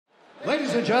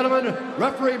Ladies and gentlemen,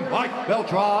 referee Mike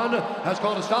Beltran has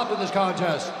called a stop to this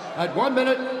contest at 1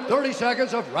 minute, 30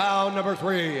 seconds of round number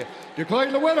 3.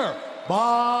 Declaring the winner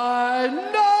by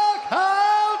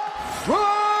knockout, Drew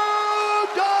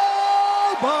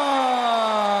Dober!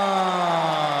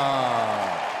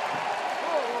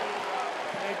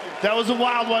 That was a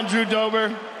wild one, Drew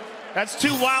Dober. That's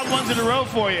 2 wild ones in a row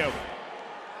for you.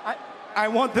 I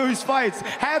want those fights.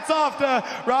 Hats off to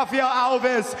Rafael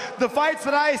Alves. The fights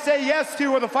that I say yes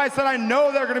to are the fights that I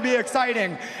know they're going to be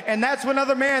exciting. And that's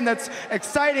another man that's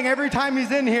exciting every time he's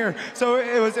in here. So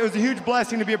it was a huge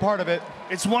blessing to be a part of it.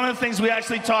 It's one of the things we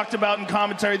actually talked about in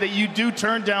commentary, that you do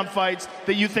turn down fights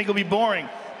that you think will be boring.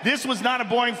 This was not a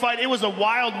boring fight. It was a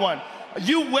wild one.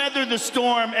 You weather the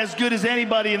storm as good as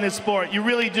anybody in this sport. You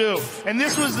really do. And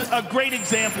this was a great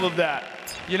example of that.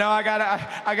 You know, I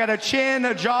got a chin,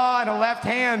 a jaw, and a left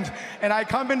hand, and I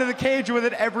come into the cage with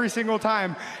it every single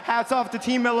time. Hats off to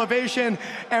Team Elevation,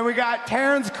 and we got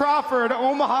Terrence Crawford,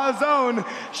 Omaha's own,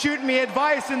 shooting me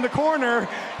advice in the corner.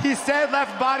 He said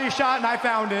left body shot, and I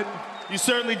found it. You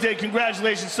certainly did.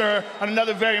 Congratulations, sir, on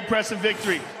another very impressive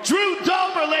victory. Drew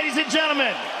Dober, ladies and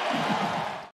gentlemen.